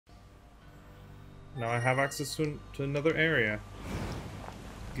Now I have access to another area.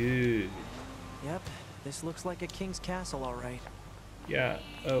 Good. Yep, this looks like a king's castle, all right. Yeah,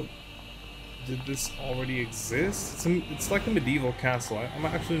 did this already exist? It's like a medieval castle. I'm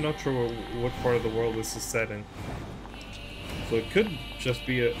actually not sure what part of the world this is set in. So it could just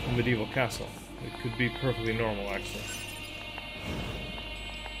be a medieval castle. It could be perfectly normal, actually.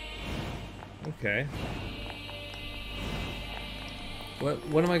 Okay.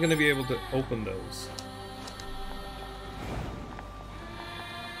 When am I going to be able to open those?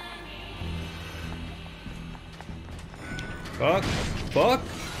 Fuck! Fuck!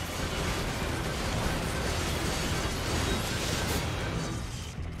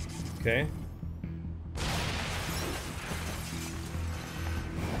 Okay.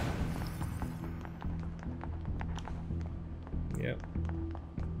 Yep.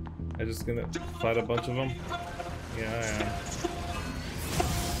 I'm just gonna fight a bunch of them. Yeah, I am.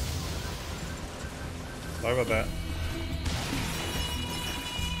 Sorry about that.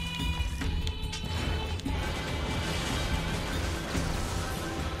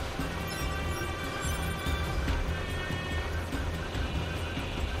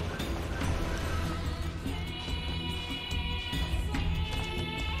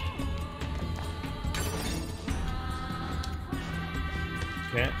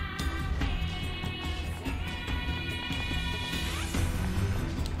 Okay.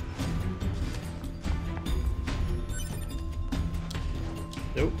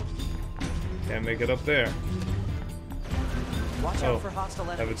 Nope. Can't make it up there. Watch out for hostile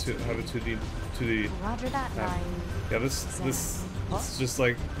enemies. Have it to the. Roger that, 9. Yeah, this is just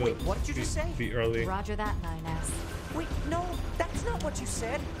like the. Wait, what did you just say? The early. Roger that, 9S. Wait, no, that's not what you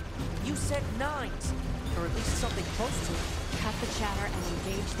said. You said 9s, or at least something close to it. Cut the chatter and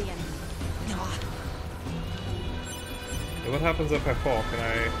engage the enemy. Ah, What happens if I fall? Can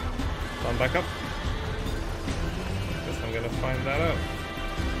I climb back up? Guess I'm gonna find that out.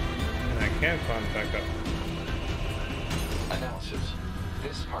 And I can climb back up. Analysis.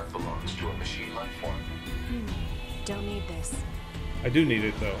 This part belongs to a machine life form. Don't need this. I do need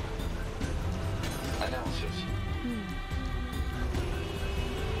it though. Analysis.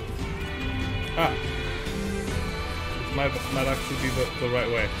 Ah! This might actually be the right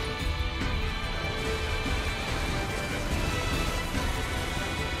way.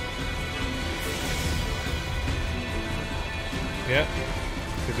 Yeah.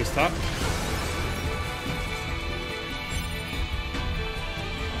 Could just stop.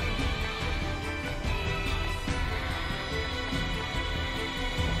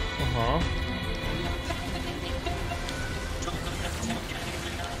 Uh-huh.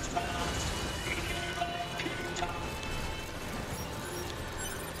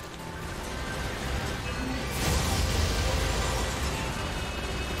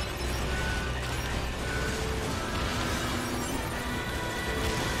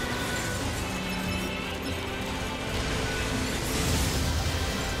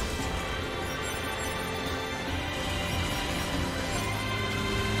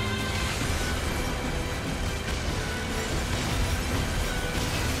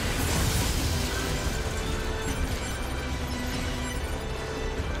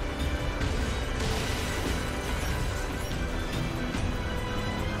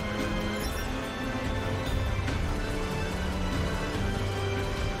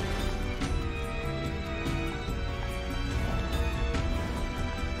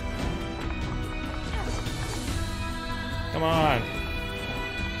 Come on.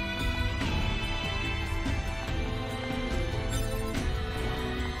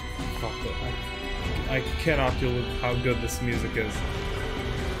 Fuck it. I cannot deal with how good this music is.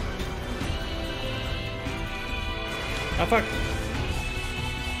 Ah, fuck.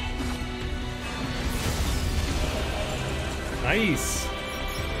 Nice.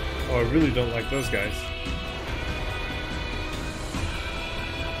 Oh, I really don't like those guys.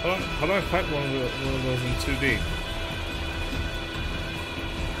 How do I fight one of those in 2D?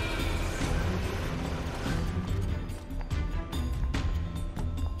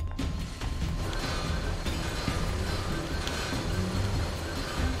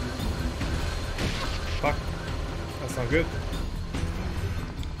 Fuck. That's not good.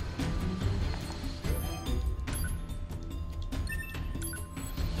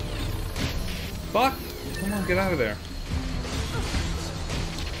 Fuck! Come on, get out of there.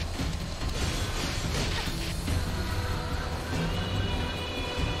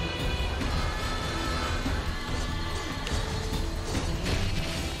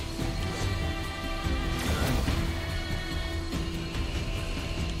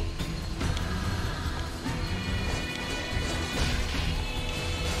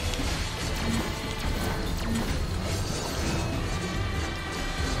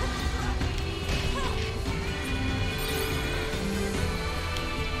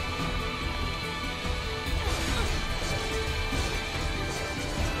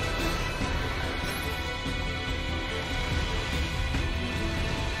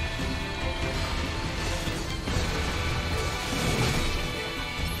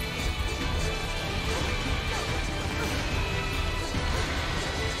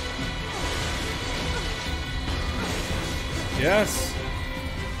 Yes!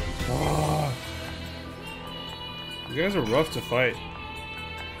 Oh. You guys are rough to fight.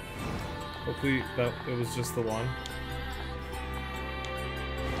 Hopefully that it was just the one.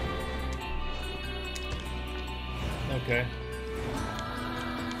 Okay.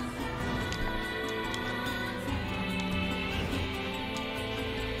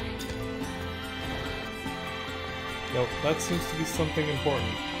 Nope, that seems to be something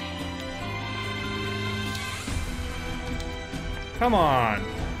important. Come on!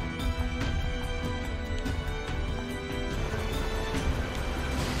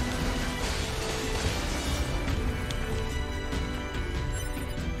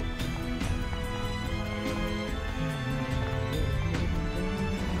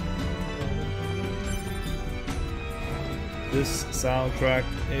 This soundtrack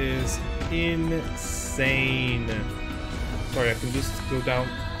is insane. Sorry, I can just go down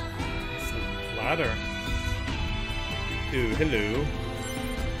this ladder. Ooh, hello.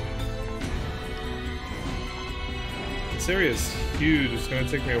 This area is huge. It's gonna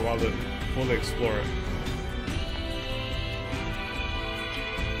take me a while to fully explore it.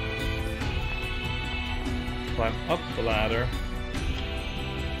 Climb up the ladder.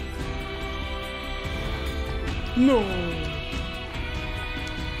 No!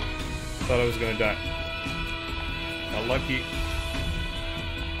 Thought I was gonna die. Not lucky.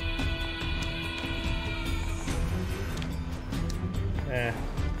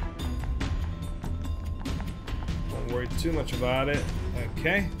 Don't worry too much about it.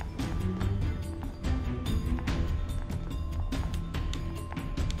 Okay.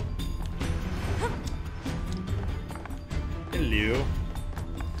 Hello.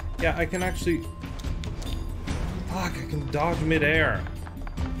 Yeah, I can actually... Fuck, I can dodge mid-air.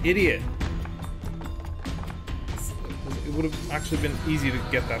 Idiot. It would have actually been easy to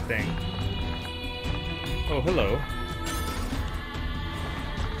get that thing. Oh, hello.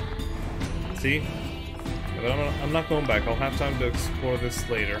 See? Yeah, but I'm not going back. I'll have time to explore this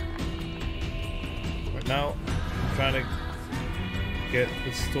later. Right now, I'm trying to get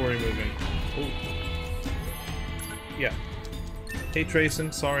the story moving. Oh. Yeah. Hey,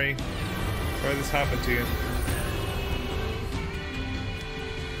 Trayson, sorry. Sorry this happened to you.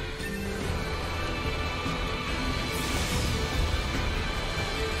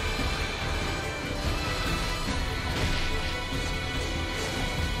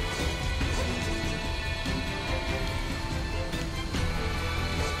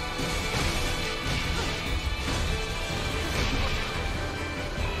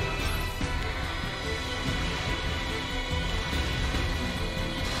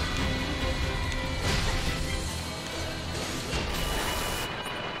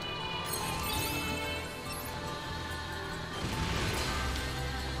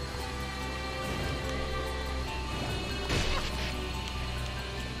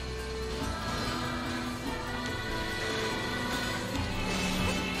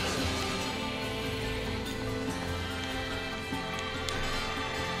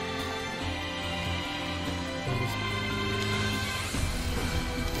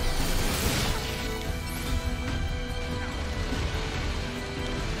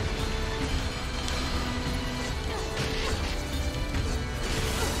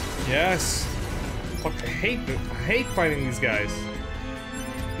 Yes. Fuck, I hate fighting these guys.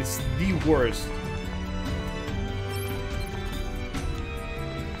 It's the worst.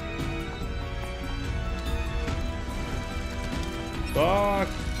 Fuck.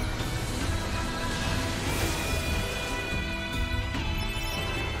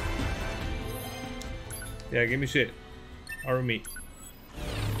 Yeah, give me shit. Or me.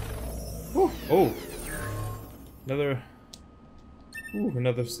 Whew. Oh.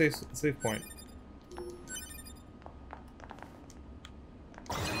 Another save point.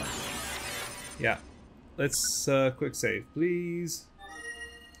 Yeah. Let's quick save, please.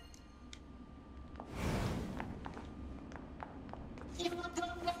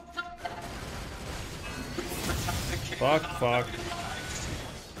 Fuck.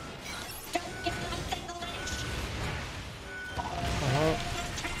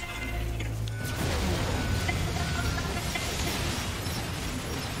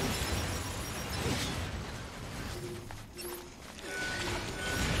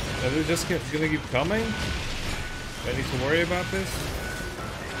 Are they just gonna keep coming? Do I need to worry about this?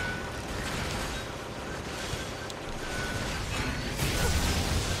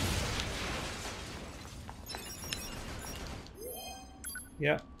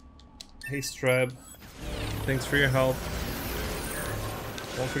 Yeah. Hey Streb. Thanks for your help.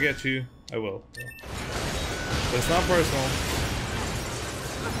 Won't forget you. I will. But it's not personal.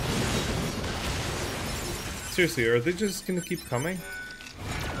 seriously, are they just gonna keep coming?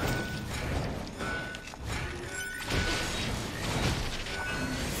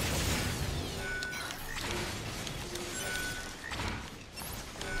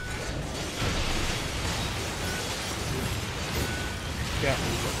 Yeah.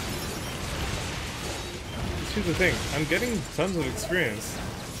 Here's the thing, I'm getting tons of experience,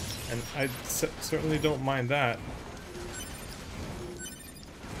 and I certainly don't mind that.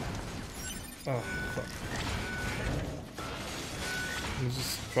 Oh, fuck. Let's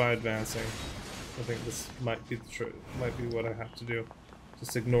just try advancing. I think this might be might be what I have to do.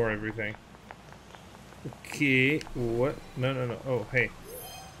 Just ignore everything. Okay, what? No, no, no. Oh, hey.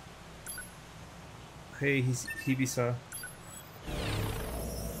 Hey, Hibisa.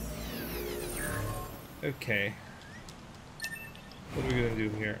 Okay. What are we gonna do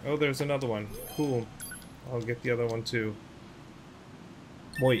here? Oh, there's another one. Cool. I'll get the other one too.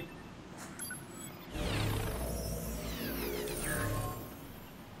 Wait.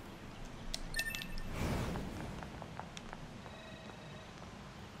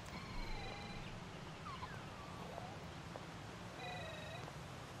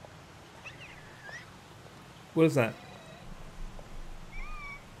 What is that?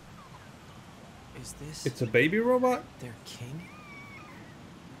 Is this It's a baby robot? their king?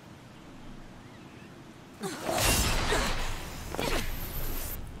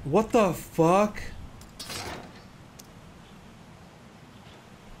 What the fuck?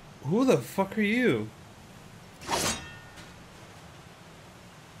 Who the fuck are you?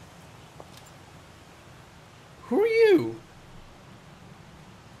 Who are you?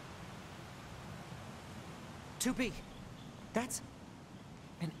 2B. That's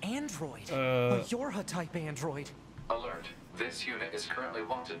an android. A Yorha-type android. Alert. This unit is currently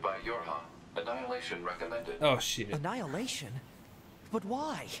wanted by Yorha. Annihilation recommended. Oh shit. Annihilation? But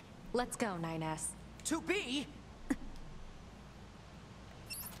why? Let's go, 9S. 2B?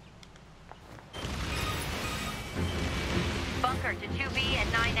 Bunker to 2B and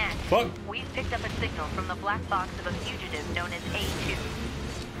 9S. Fuck. We've picked up a signal from the black box of a fugitive known as A2.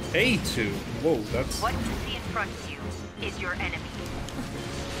 A2. Whoa, that's. What you see in front of you is your enemy.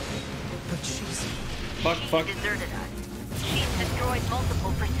 But she's... Fuck. She deserted us. She's destroyed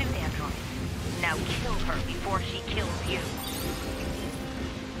multiple pursuit androids. Now kill her before she kills you.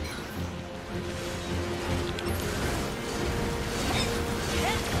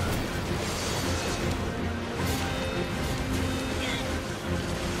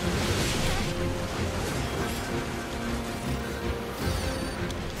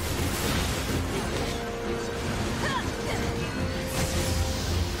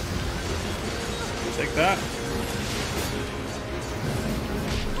 Take that.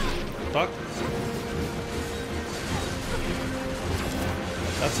 Fuck.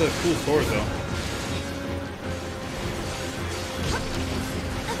 That's a cool sword, though.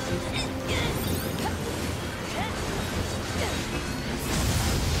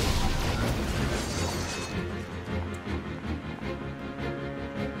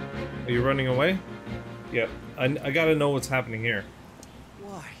 Are you running away? Yeah. I gotta know what's happening here.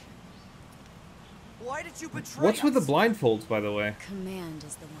 Why? Why did you betray What's with the us? blindfolds, by the way? Command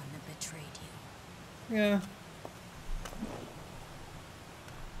is the one that betrayed you. Yeah.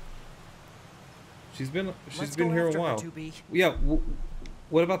 She's Let's been go here a after her, while. 2B. Yeah.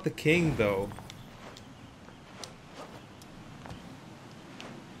 What about the king, though?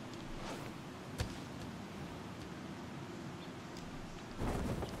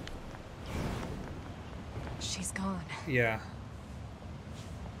 She's gone. Yeah.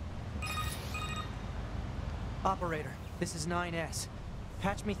 Operator, this is 9S.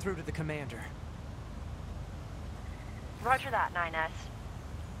 Patch me through to the commander. Roger that, 9S.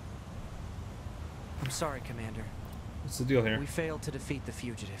 I'm sorry, Commander. What's the deal here? We failed to defeat the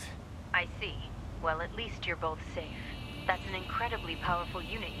fugitive. I see. Well, at least you're both safe. That's an incredibly powerful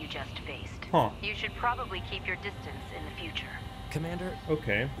unit you just faced. Huh. You should probably keep your distance in the future. Commander,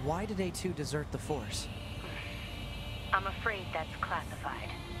 Okay. why did A2 desert the Force? I'm afraid that's classified.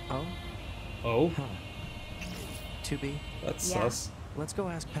 Oh? Oh, Huh. 2B, that's Yeah. sus. let's go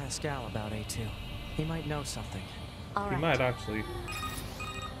ask Pascal about A2. He might know something. All He right. might actually.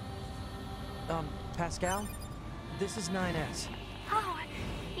 Pascal? This is 9S. Oh,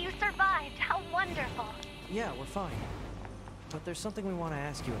 you survived. How wonderful. Yeah, we're fine. But there's something we want to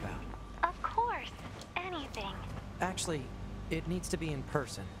ask you about. Of course. Anything. Actually, it needs to be in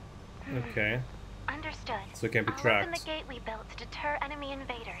person. Okay. Understood. So it can't be I'll open tracked. the gate we built to deter enemy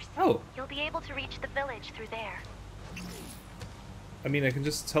invaders. Oh. You'll be able to reach the village through there. I mean, I can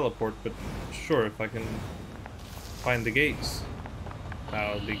just teleport, but sure, if I can find the gates,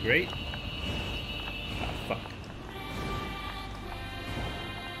 that would be great. Have Fuck.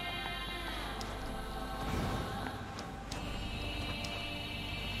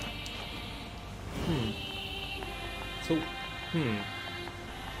 So,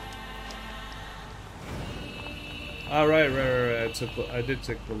 Ah, right. I did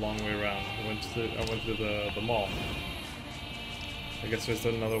take the long way around. I went to the mall. I guess there's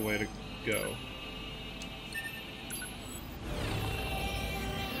another way to go.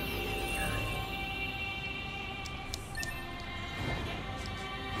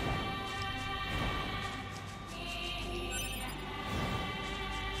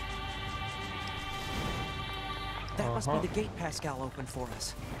 That must be the gate Pascal opened for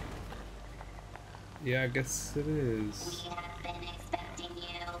us. Yeah, I guess it is. We have been expecting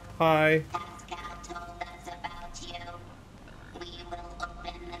you. Hi. Pascal told us about you. We will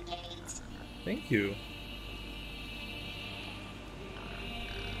open the gate. Thank you.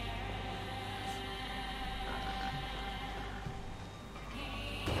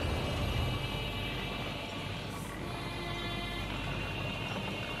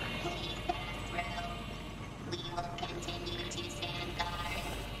 Please pass through. We will continue to stand guard.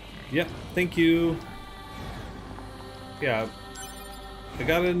 Yep, thank you. Yeah, I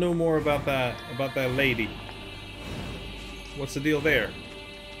gotta know more about that lady. What's the deal there?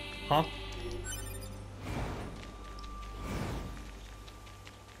 Huh?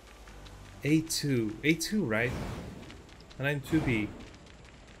 A2, right? And I'm 2B.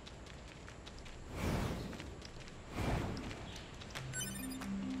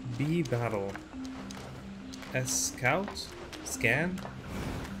 B battle. S scout? Scan?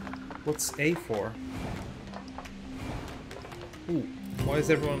 What's A for? Ooh, why is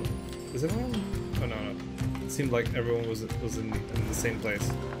everyone... Is everyone... Oh no. It seemed like everyone was in the same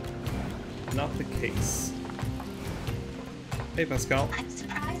place. Not the case. Hey Pascal. I'm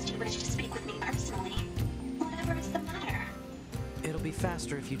surprised you wish to speak with me personally. Whatever is the matter? It'll be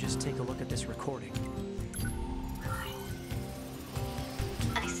faster if you just take a look at this recording.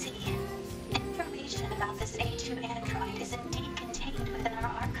 I see. Information about this A2 android is indeed contained within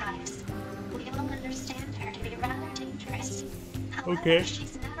our archives. We all understand her to be rather dangerous. However, Okay.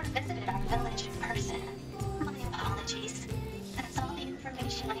 she's never visited our village in person. My apologies. That's all the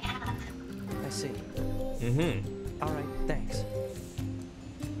information I have. I see. Mm-hmm. All right, thanks.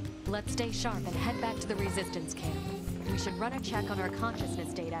 Let's stay sharp and head back to the resistance camp. We should run a check on our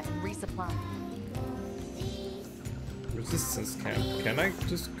consciousness data and resupply. Resistance camp. Can I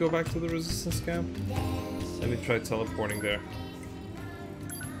just go back to the resistance camp? Let me try teleporting there.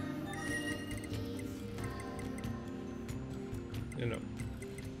 You know.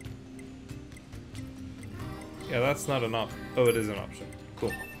 Yeah, that's not an option. Oh, it is an option.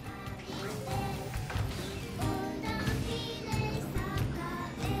 Cool.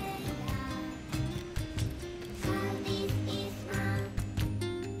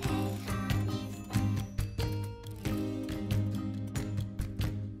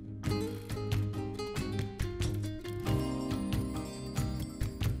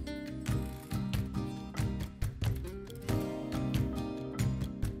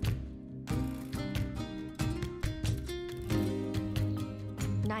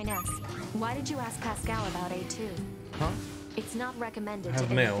 Why did you ask Pascal about A2? Huh? It's not recommended I to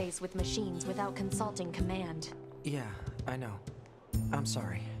have mail. interface with machines without consulting command. Yeah, I know. I'm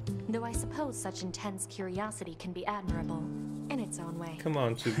sorry. Though I suppose such intense curiosity can be admirable in its own way. Come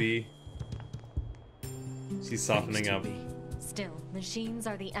on, 2B. She's softening up. Thanks, 2B. Still, machines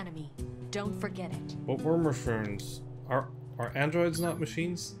are the enemy. Don't forget it. What were machines? Are androids not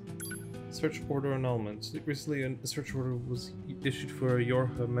machines? Search order annulment. Recently, a search order was issued for a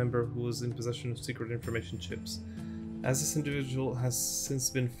Yorha member who was in possession of secret information chips. As this individual has since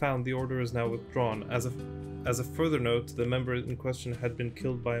been found, the order is now withdrawn. As a further note, the member in question had been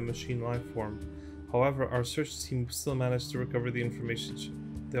killed by a machine life form. However, our search team still managed to recover the information chip.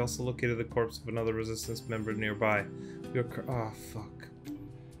 They also located the corpse of another resistance member nearby. We are ah, fuck.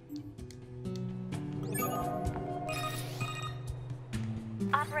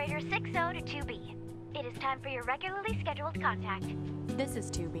 Operator 60 to 2B. It is time for your regularly scheduled contact. This is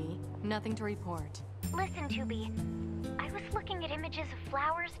 2B. Nothing to report. Listen, 2B. I was looking at images of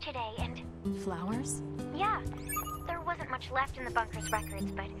flowers today and... Flowers? Yeah, there wasn't much left in the bunker's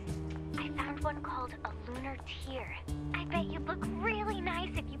records, but I found one called a lunar tear. I bet you'd look really nice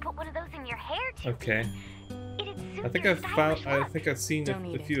if you put one of those in your hair, 2B. Okay. It'd suit I think your I've stylish found. I look. think I've seen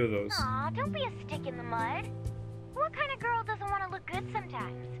a few of those. Aw, don't be a stick in the mud. What kind of girl doesn't want to look good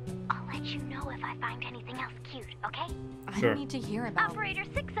sometimes? I'll let you know if I find anything else cute, okay? I Sure. don't need to hear about... Operator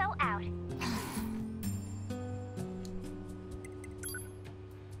 60 out.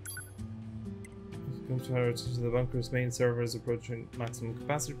 come to our attention. The bunker's main server is approaching maximum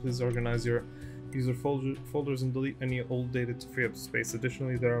capacity. Please organize your user folders and delete any old data to free up space.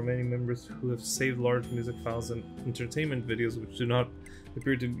 Additionally, there are many members who have saved large music files and entertainment videos which do not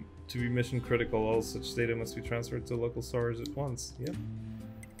appear to be mission critical. All such data must be transferred to local storage at once. Yep.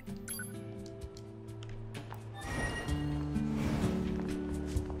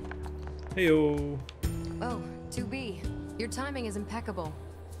 Heyo. Oh, 2B. Your timing is impeccable.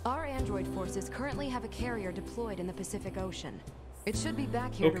 Our android forces currently have a carrier deployed in the Pacific Ocean. It should be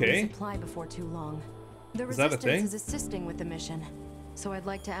back here to resupply before too long. The Resistance is assisting with the mission, so I'd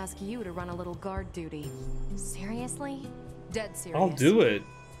like to ask you to run a little guard duty. Seriously? Dead serious. I'll do it.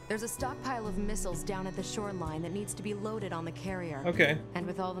 There's a stockpile of missiles down at the shoreline that needs to be loaded on the carrier. Okay. And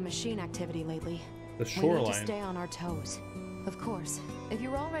with all the machine activity lately, The we shoreline. need to stay on our toes. Of course, if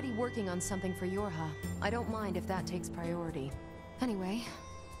you're already working on something for Yorha, I don't mind if that takes priority. Anyway,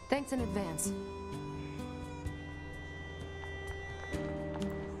 thanks in advance.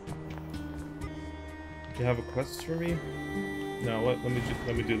 Do you have a quest for me? No, let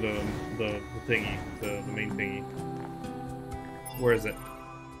me do the thingy, the main thingy. Where is it?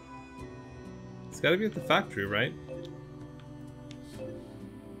 It's gotta be at the factory, right?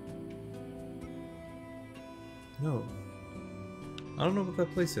 No. I don't know what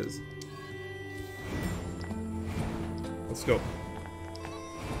that place is. Let's go.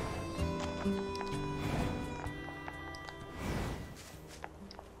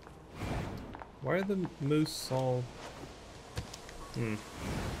 Why are the moose all...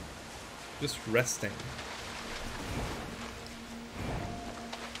 just resting?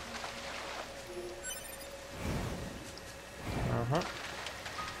 Uh-huh.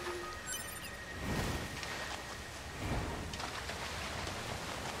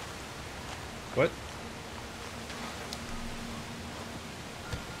 What?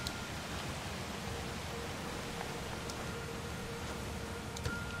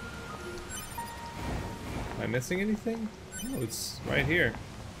 Am I missing anything? No, it's right here.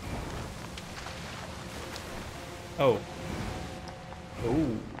 Oh. Oh.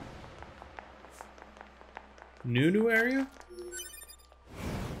 New area?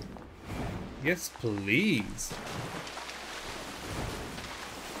 Yes, please.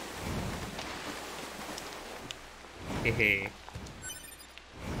 Hehe.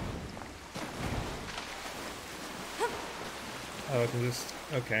 Oh, I can just...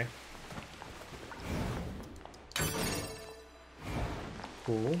 okay.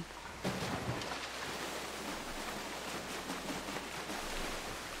 Cool.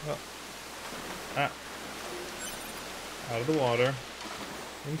 Oh. Ah. Out of the water.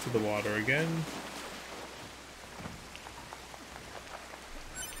 Into the water again.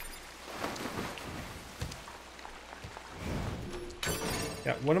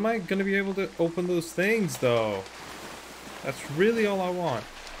 Yeah, when am I gonna be able to open those things, though? That's really all I want.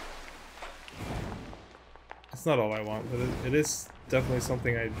 It's not all I want, but it is definitely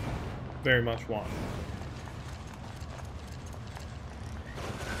something I very much want.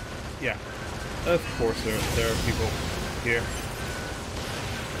 Yeah, of course there are people here.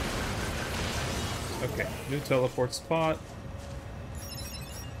 Okay, new teleport spot.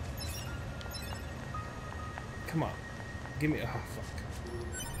 Come on, give me. Oh fuck.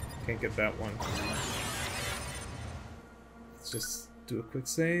 Can't get that one. Let's just do a quick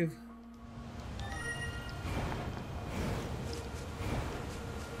save.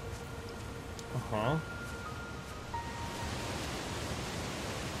 Uh-huh.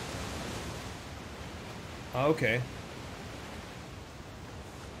 Okay.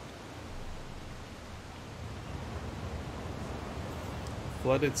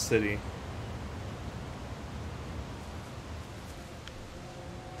 Flooded city.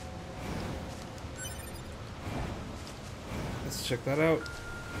 Let's check that out.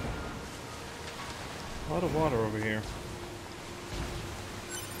 A lot of water over here.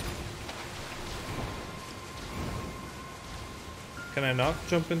 Can I not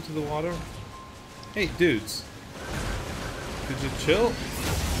jump into the water? Hey, dudes. Could you chill?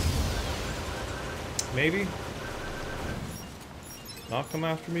 Maybe? Not come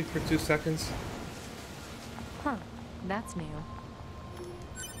after me for 2 seconds? Huh, that's new.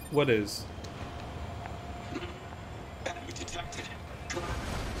 What is?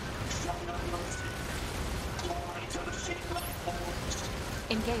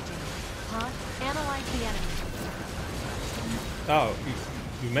 Engaging. Huh? Analyze the enemy. Oh,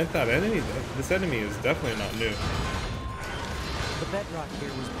 you meant that enemy? This enemy is definitely not new. The bedrock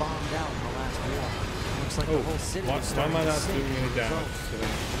here was bombed out in the last war. Looks like the whole city was Why starting am I to not sink doing as a any damage result. to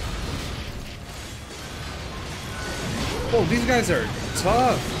them? Oh, these guys are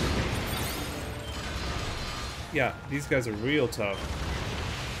tough. Yeah, these guys are real tough.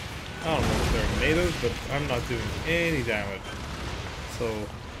 I don't know if they're native, but I'm not doing any damage. So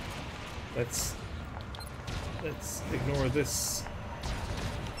let's ignore this.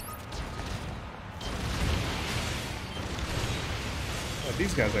 Oh,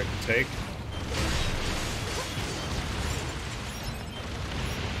 these guys I can take.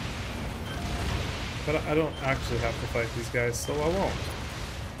 But I don't actually have to fight these guys, so I won't.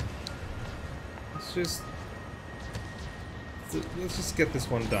 Let's just get this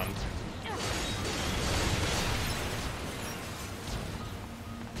one done.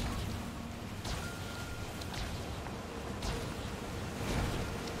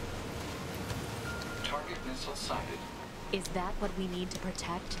 Target missile sighted. Is that what we need to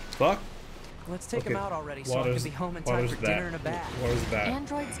protect? Fuck. Let's take him out already so I can be home in what time is for that? dinner and a bath. What is that?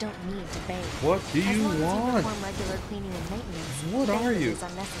 Androids don't need to bathe. What do As you long as want? perform regular cleaning and maintenance, What are bathing you? is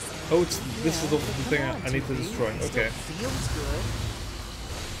unnecessary. Oh, this is the but thing come on, I need to 2B. destroy. It Okay. still feels good.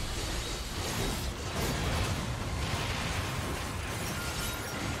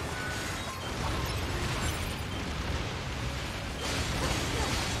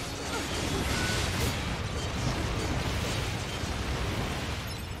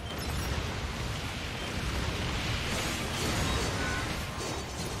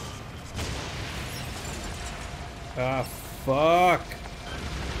 Ah, fuck.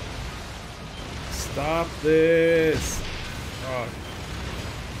 Stop this. Oh.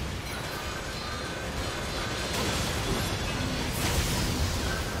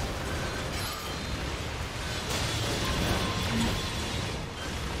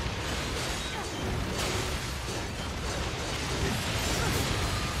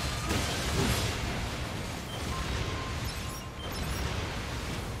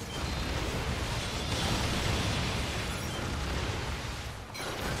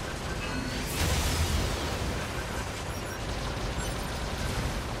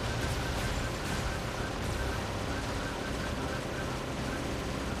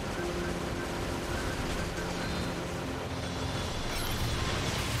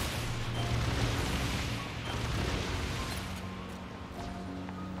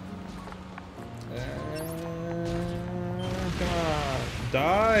 Come on,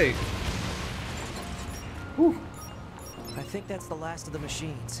 die! Whew. I think that's the last of the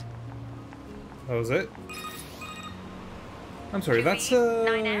machines. That was it? I'm sorry, that's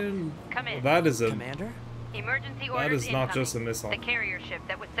 9S, come in. that is a Commander? Emergency that orders is not incoming. just a missile. The carrier ship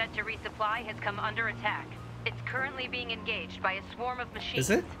that was sent to resupply has come under attack. It's currently being engaged by a swarm of machines.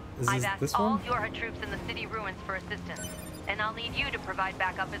 Is it? Is I've this asked all one? Yorha troops in the city ruins for assistance, and I'll need you to provide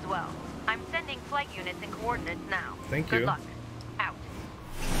backup as well. I'm sending flight units and coordinates now. Thank Good you. luck. Out.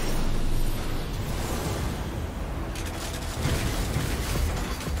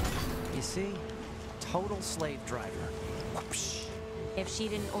 You see? Total slave driver. Whoopsh. If she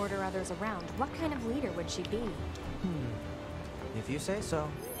didn't order others around, what kind of leader would she be? If you say so.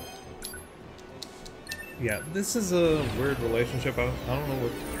 Yeah, this is a weird relationship. I don't know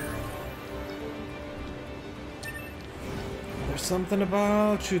what. There's something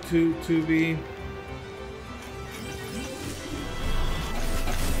about you, 2B.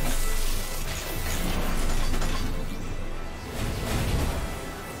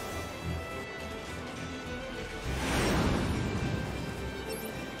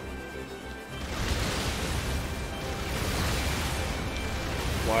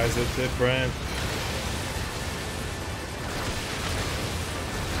 Why is it different?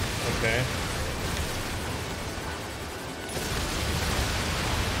 Okay.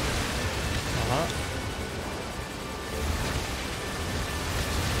 Uh-huh.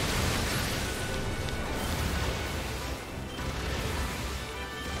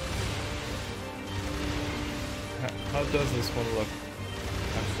 How does this one look,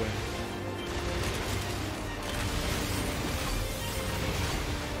 actually?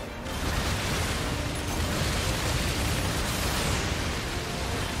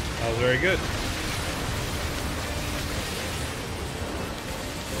 That was very good.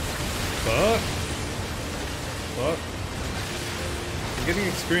 Fuck. Fuck. I'm getting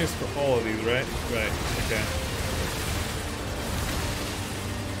experience for all of these, right? Right, okay.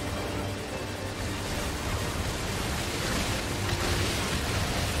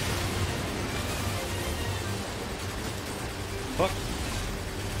 Fuck.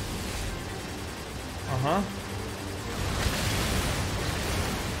 Uh-huh.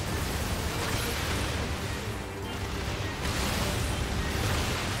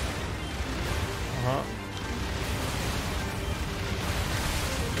 Uh-huh.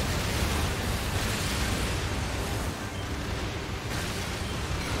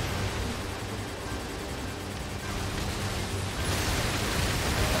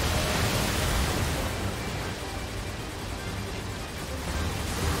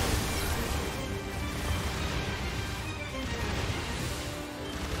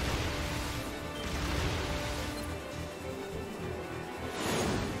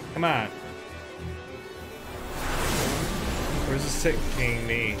 Come on. Where's this taking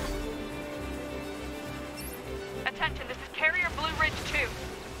me? Attention, this is Carrier Blue Ridge 2.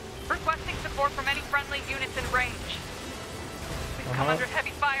 Requesting support from any friendly units in range. We've come under heavy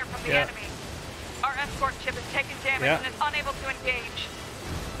fire from the enemy. Our escort ship has taken damage and is unable to engage.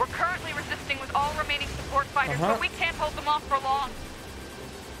 We're currently resisting with all remaining support fighters, but we can't hold them off for long.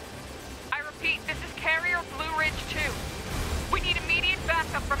 I repeat, this is Carrier Blue Ridge 2. We need immediate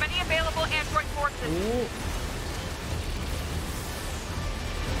backup from any available android forces. Ooh.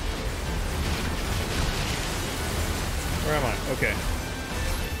 Where am I? Okay.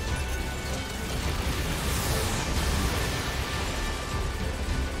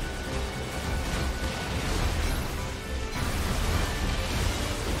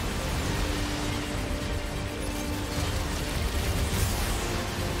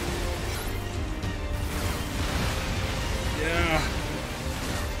 Yeah.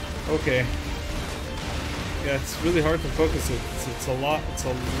 Okay. Yeah, it's really hard to focus. It's a lot. It's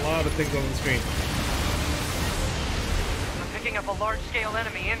a lot of things on the screen. Picking up a large-scale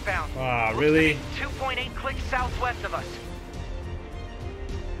enemy inbound. Ah, really? 2.8 clicks southwest of us.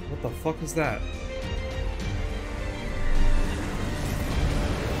 What the fuck is that?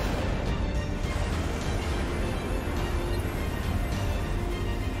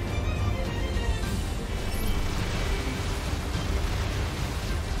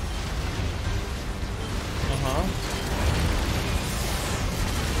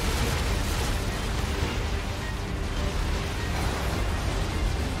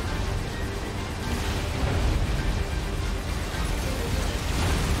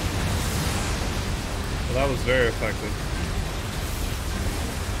 That was very effective.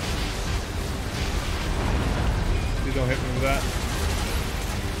 You don't hit me with that.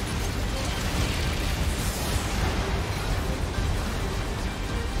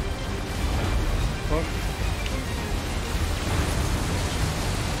 Fuck.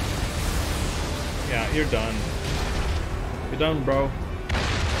 Yeah, you're done. You're done, bro.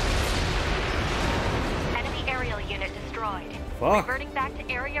 Enemy aerial unit destroyed. Fuck. Reverting back to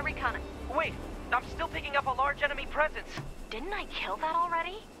area recon. Wait, I'm still picking up a large enemy presence. Didn't I kill that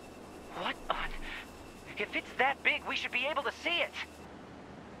already? What on? If it's that big, we should be able to see it.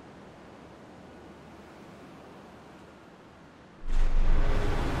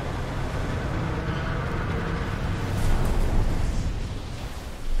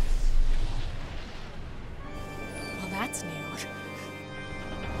 Well, that's new.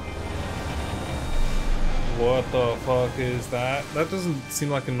 What the fuck is that? That doesn't seem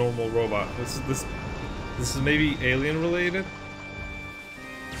like a normal robot. This is maybe alien related?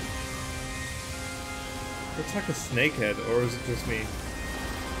 Looks like a snakehead, or is it just me?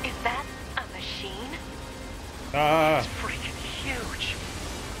 Is that a machine? Ah! It's freaking huge.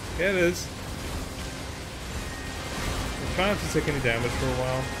 Yeah, it is. I'm trying not to take any damage for a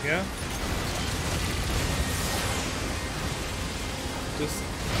while. Yeah? Just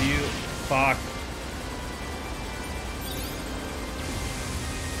deal. Fuck.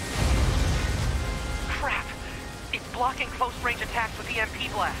 Crap! It's blocking close-range attacks with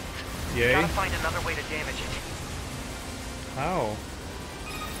EMP blasts. Yay. Gotta find another way to damage it. How?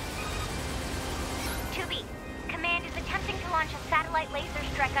 2B, Command is attempting to launch a satellite laser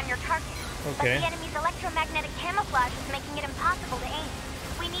strike on your target. Okay. But the enemy's electromagnetic camouflage is making it impossible to aim.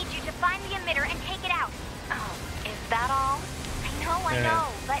 We need you to find the emitter and take it out. Oh, is that all? I know,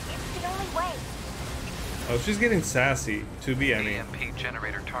 but it's the only way. Oh, she's getting sassy. To be, I mean. EMP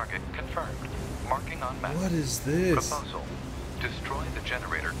generator target confirmed. Marking on map. What is this? Proposal. Destroy the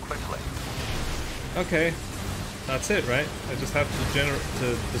generator quickly. Okay. That's it, right? I just have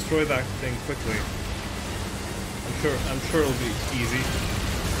to destroy that thing quickly. I'm sure it'll be easy.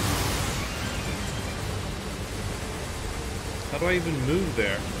 How do I even move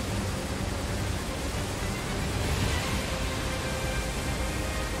there?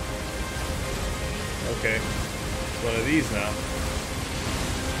 Okay. It's one of these now.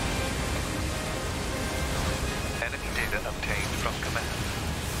 Enemy data obtained from command.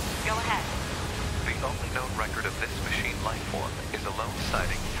 Go ahead. The only known record of this machine life form is a lone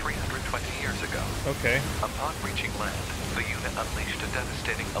sighting 320 years ago. Okay. Upon reaching land, the unit unleashed a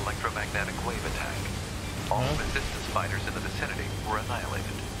devastating electromagnetic wave attack. All resistance fighters in the vicinity were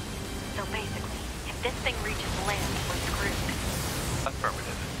annihilated. So basically, if this thing reaches land, we're screwed.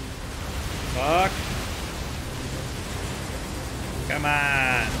 Affirmative. Fuck. Come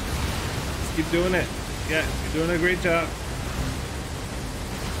on. Let's keep doing it. Yeah, you're doing a great job.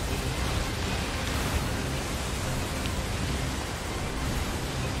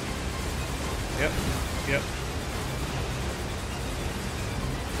 Yep.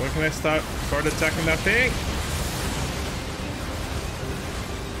 When can I start attacking that thing?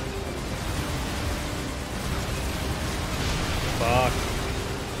 Fuck.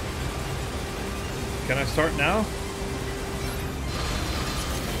 Can I start now?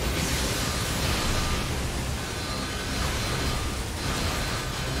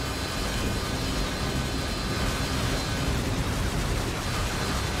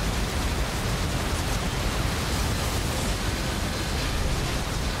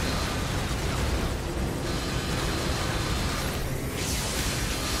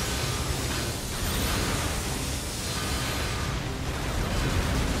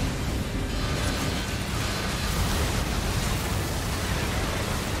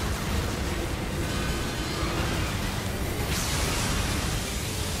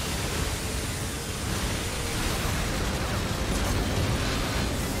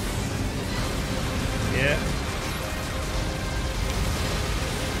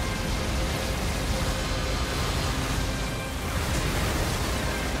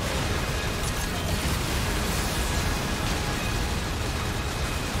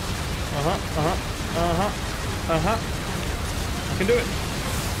 I can do it.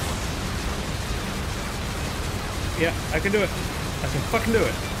 Yeah, I can do it. I can fucking do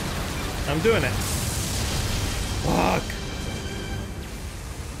it. I'm doing it. Fuck.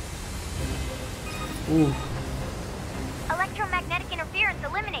 Ooh. Electromagnetic interference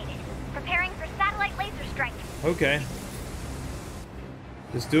eliminated. Preparing for satellite laser strike. Okay.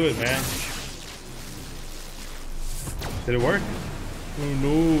 Just do it, man. Did it work? Oh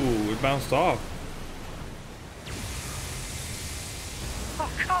no, it bounced off. Oh,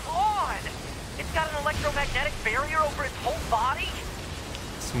 come on! It's got an electromagnetic barrier over its whole body?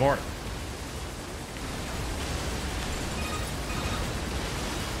 Smart.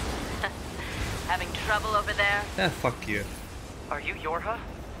 Having trouble over there? Ah, fuck you. Are you Yorha?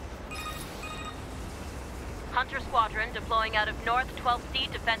 Hunter Squadron deploying out of North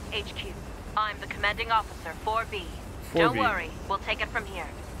 12C Defense HQ. I'm the commanding officer, 4B. 4B. Don't worry, we'll take it from here.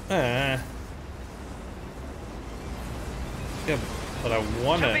 Yeah, but I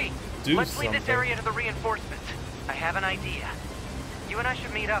wanna do Let's something. leave this area to the reinforcements. I have an idea. You and I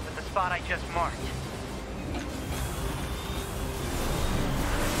should meet up at the spot I just marked.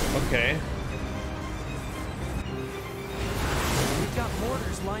 Okay. We've got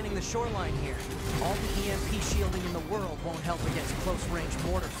mortars lining the shoreline here. All the EMP shielding in the world won't help against close-range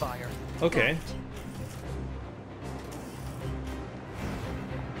mortar fire. Okay.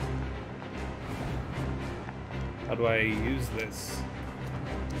 How do I use this?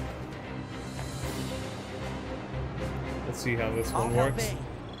 Let's see how this one works.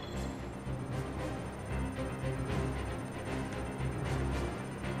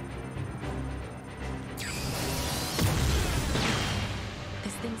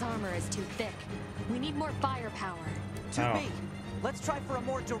 This thing's armor is too thick. We need more firepower. 2B, let's try for a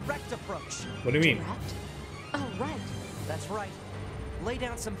more direct approach. What do you mean? Direct? Oh, right. That's right. Lay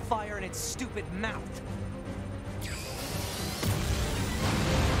down some fire in its stupid mouth.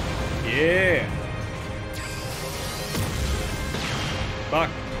 Yeah. Fuck.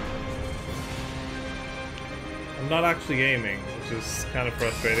 I'm not actually aiming, which is kind of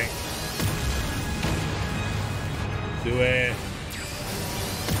frustrating. Do it.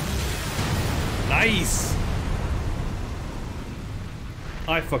 Nice.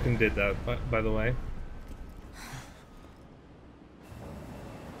 I fucking did that, by the way.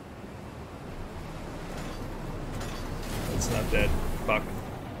 It's not dead. Fuck.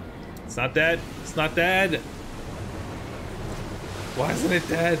 It's not dead. It's not dead. Why isn't it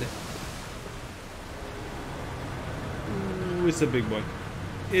dead? Ooh, it's a big boy.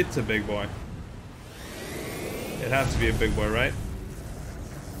 It's a big boy. It has to be a big boy, right?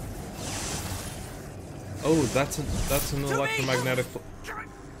 Oh, that's an electromagnetic.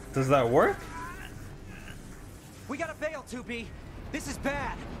 Does that work? We gotta bail, 2B. This is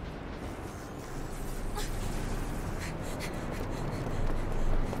bad.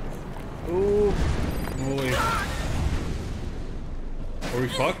 Oh boy. Are we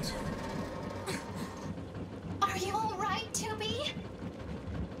fucked? Are you alright, 2B?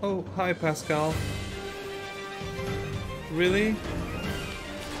 Oh, hi Pascal. Really?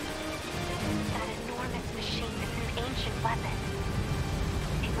 That enormous machine is an ancient weapon.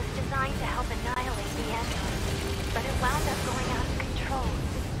 It was designed to help annihilate the androids, but it wound up going out of control.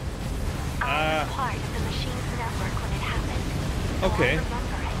 I was part of the machine's network when it happened. So Okay. I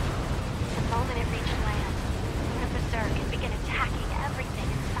remember it. The moment it reached land, the Berserk and began attacking everything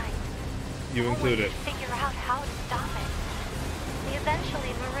in sight. You No one included. could figure out how to stop it. We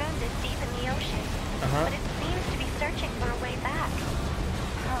eventually marooned it deep in the ocean, but it seems to be searching for a way back.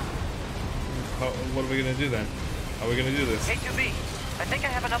 what are we gonna do then? How are we gonna do this? Hey, 2B, I think I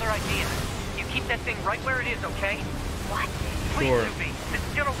have another idea. You keep that thing right where it is, okay? What? Please, Sure. 2B, this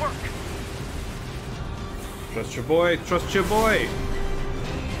is gonna work. Trust your boy. Trust your boy.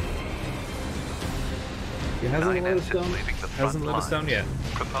 He hasn't let us down. Hasn't let us down yet.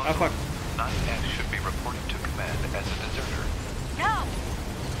 Ah, fuck. 9S should be reported to command as a deserter. No!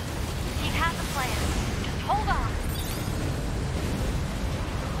 He has a plan. Just hold on.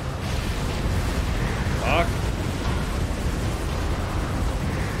 Fuck.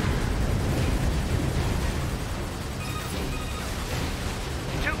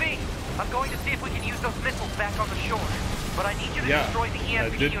 I'm going to see if we can use those missiles back on the shore. But I need you to destroy the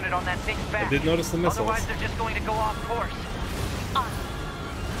EMP unit on that thing's back. I did notice the missiles. Otherwise, they're just going to go off course.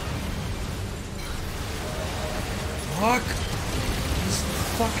 Fuck! Just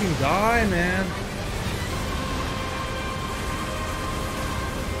fucking die, man.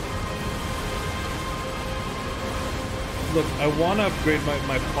 Look, I want to upgrade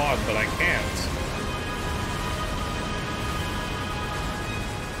my pod, but I can't.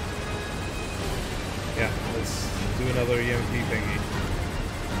 Yeah, let's do another EMP thingy.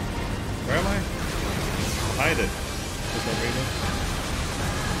 Where am I? Behind it, for some reason.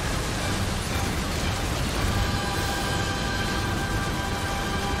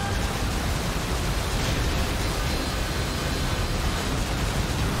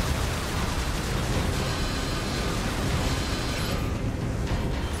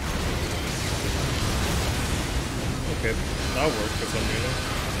 Okay, that worked for some reason.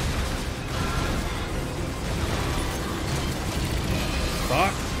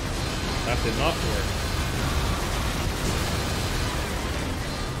 Fuck. That did not work.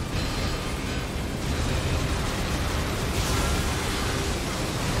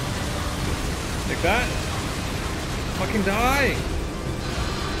 Take that. Fucking die.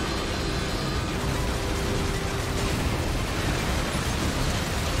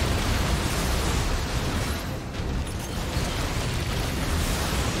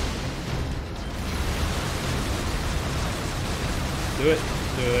 Do it.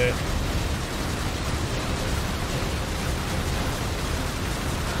 Do it.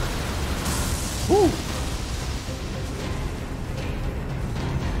 Woo!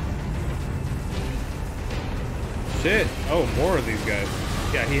 Shit. Oh, more of these guys.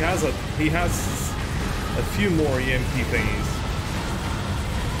 Yeah, he has a few more EMP thingies.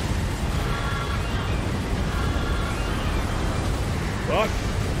 Fuck.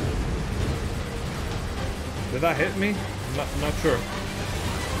 Did that hit me? Not sure.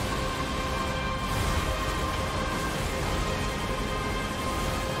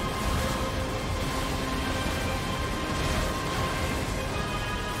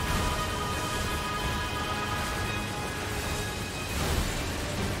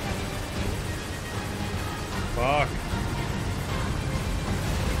 Fuck.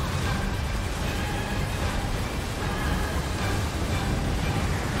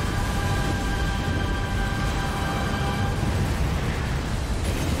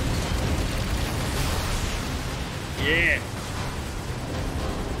 Yeah.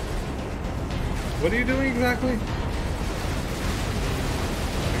 What are you doing exactly?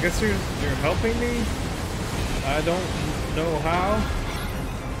 I guess you're helping me? I don't know how.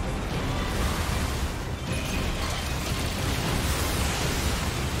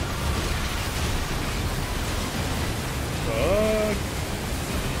 Fuck.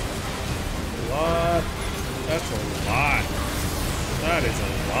 A lot. That's a lot. That is a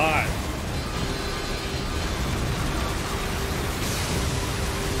lot.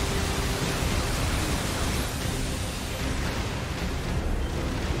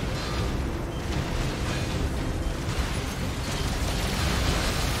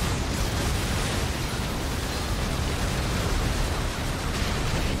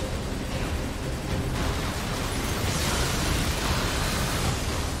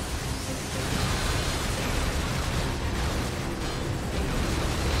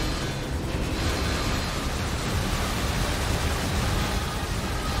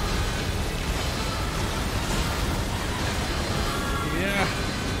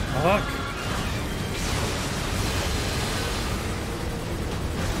 Fuck.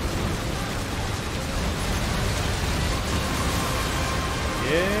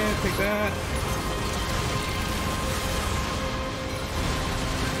 Yeah, take that.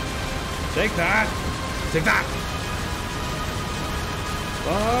 Take that. Take that.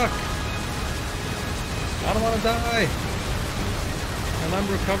 Fuck. I don't want to die. And I'm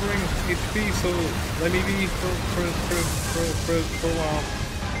recovering HP, so let me be for a while.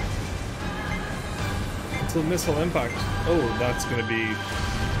 Until missile impact. Oh, that's gonna be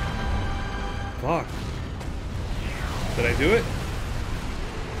Fuck. Did I do it?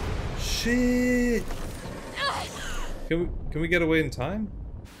 Shit! Can we get away in time?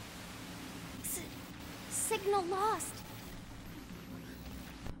 Signal lost.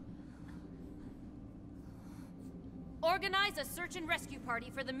 Organize a search and rescue party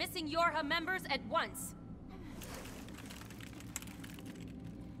for the missing Yorha members at once.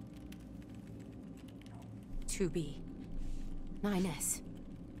 To be. 9S.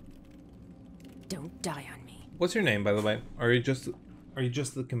 Don't die on me. What's your name, by the way? Are you just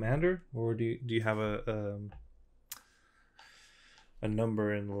the commander, or do you have a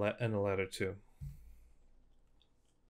number and a letter too?